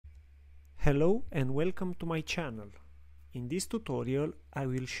Hello and welcome to my channel. In this tutorial I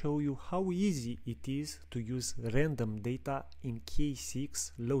will show you how easy it is to use random data in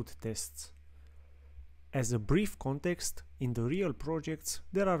K6 load tests. As a brief context, in the real projects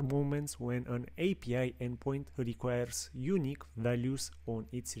there are moments when an API endpoint requires unique values on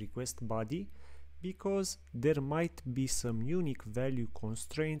its request body because there might be some unique value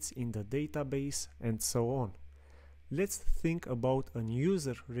constraints in the database and so on. Let's think about a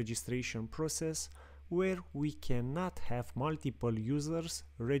user registration process where we cannot have multiple users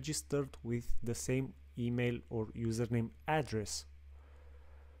registered with the same email or username address.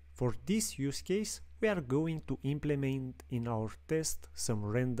 For this use case, we are going to implement in our test some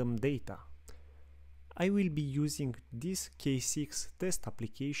random data. I will be using this K6 test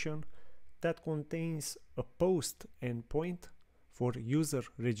application that contains a post endpoint for user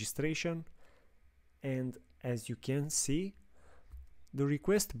registration, and as you can see, the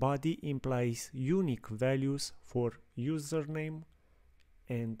request body implies unique values for username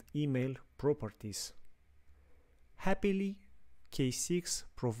and email properties. Happily, K6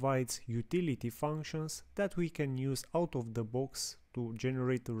 provides utility functions that we can use out of the box to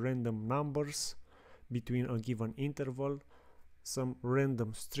generate random numbers between a given interval, some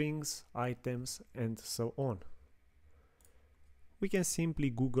random strings, items, and so on. We can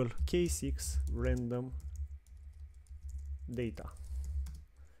simply Google K6 random data.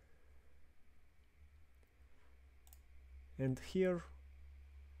 And here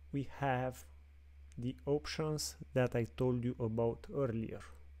we have the options that I told you about earlier.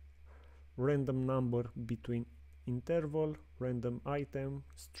 Random number between interval, random item,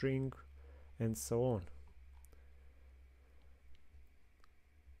 string, and so on.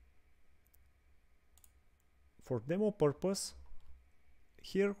 For demo purpose,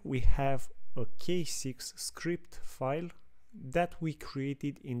 here we have a K6 script file that we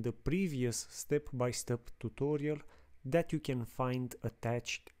created in the previous step-by-step tutorial that you can find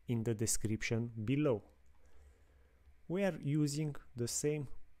attached in the description below. We are using the same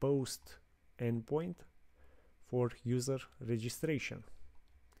post endpoint for user registration.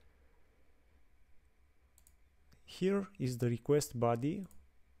 Here is the request body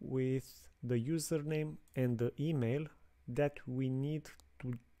with the username and the email that we need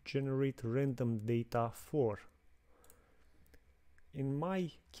to generate random data for. In my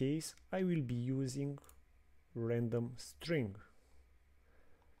case, I will be using random string.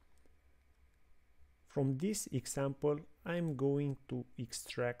 From this example, I'm going to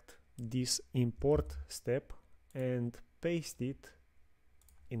extract this import step and paste it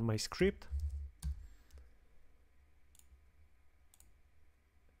in my script.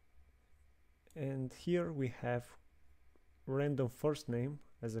 And here we have random first name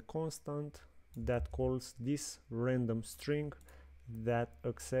as a constant that calls this random string that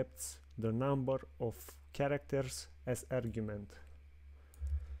accepts the number of characters as argument.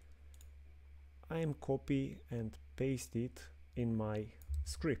 I am copy and paste it in my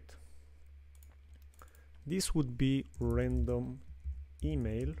script. This would be random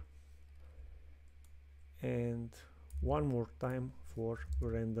email, and one more time for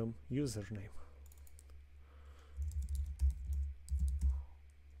random username.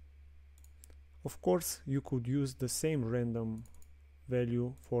 Of course, you could use the same random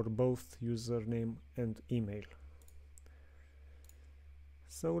value for both username and email.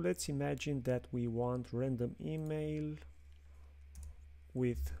 So let's imagine that we want random email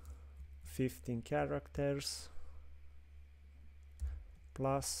with 15 characters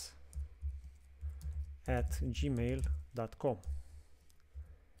plus @gmail.com,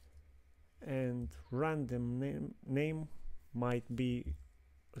 and random name might be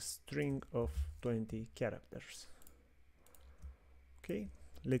a string of 20 characters. Okay,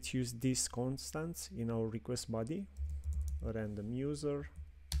 let's use these constants in our request body: a random user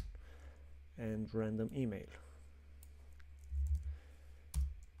and random email.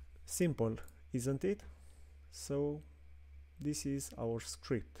 Simple, isn't it? So this is our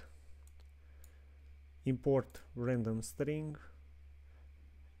script. Import random string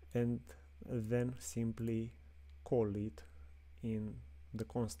and then simply call it in the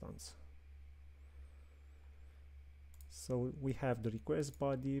constants. So we have the request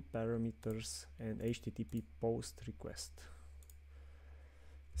body, parameters, and HTTP post request.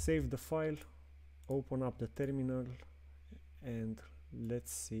 Save the file, open up the terminal, and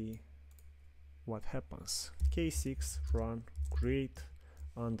let's see what happens. K6 run create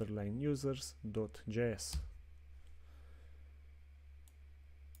 _users.js.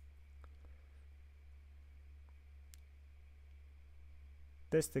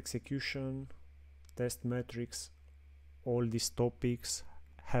 Test execution, test metrics, all these topics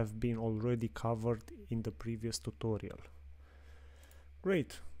have been already covered in the previous tutorial.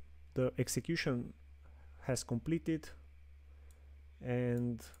 Great, the execution has completed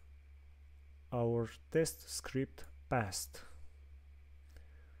and our test script passed.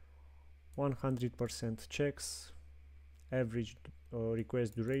 100% checks, average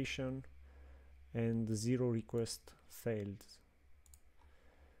request duration, and 0 request failed.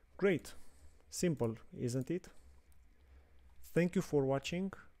 Great, simple, isn't it? Thank you for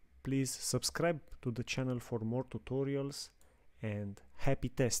watching. Please subscribe to the channel for more tutorials and happy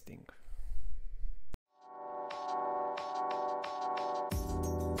testing.